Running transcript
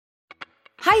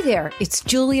Hi there, it's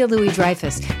Julia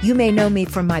Louis-Dreyfus. You may know me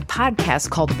from my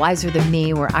podcast called Wiser Than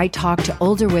Me, where I talk to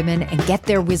older women and get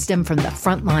their wisdom from the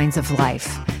front lines of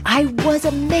life. I was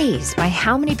amazed by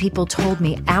how many people told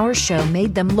me our show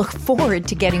made them look forward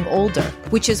to getting older,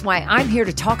 which is why I'm here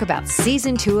to talk about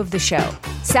season 2 of the show.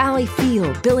 Sally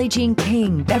Field, Billie Jean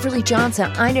King, Beverly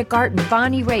Johnson, Ina Garten,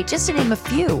 Bonnie Raitt, just to name a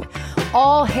few.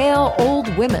 All hail old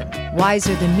women.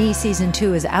 Wiser Than Me season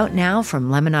 2 is out now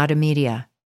from Lemonada Media.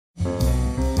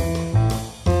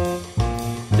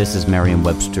 This is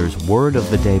Merriam-Webster's Word of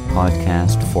the Day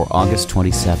podcast for August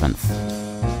 27th.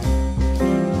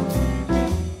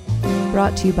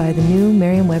 Brought to you by the new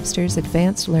Merriam-Webster's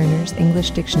Advanced Learners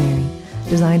English Dictionary,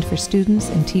 designed for students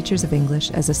and teachers of English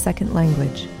as a second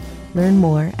language. Learn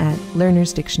more at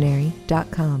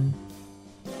learnersdictionary.com.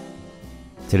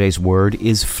 Today's word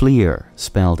is fleer,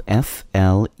 spelled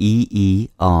F-L-E-E-R.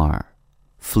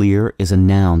 Fleer is a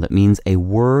noun that means a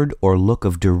word or look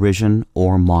of derision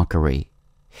or mockery.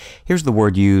 Here's the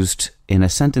word used in a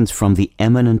sentence from the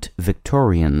Eminent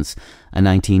Victorians, a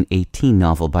 1918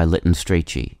 novel by Lytton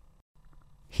Strachey.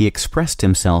 He expressed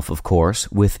himself, of course,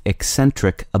 with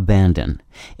eccentric abandon.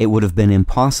 It would have been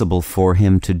impossible for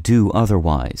him to do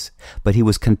otherwise, but he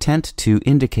was content to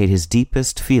indicate his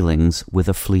deepest feelings with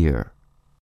a fleer.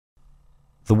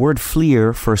 The word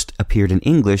fleer first appeared in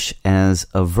English as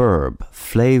a verb,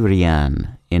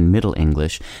 fleryen, in Middle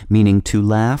English, meaning to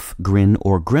laugh, grin,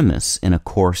 or grimace in a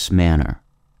coarse manner.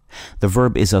 The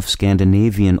verb is of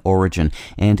Scandinavian origin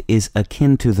and is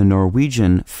akin to the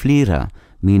Norwegian flire,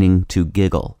 meaning to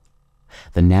giggle.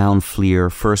 The noun fleer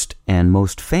first and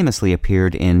most famously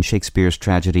appeared in Shakespeare's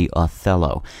tragedy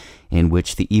Othello, in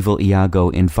which the evil Iago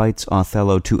invites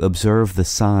Othello to observe the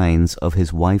signs of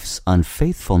his wife's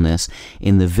unfaithfulness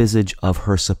in the visage of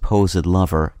her supposed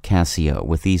lover, Cassio,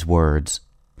 with these words,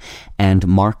 "And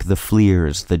mark the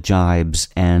fleers, the gibes,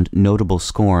 and notable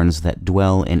scorns that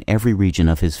dwell in every region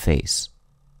of his face."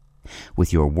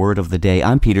 With your word of the day,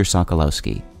 I'm Peter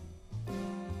Sokolowski.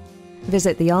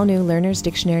 Visit the all-new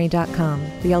learnersdictionary.com,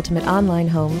 the ultimate online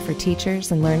home for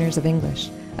teachers and learners of English.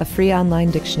 A free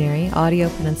online dictionary, audio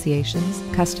pronunciations,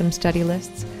 custom study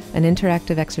lists, and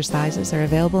interactive exercises are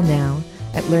available now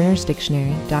at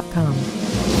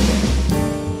learnersdictionary.com.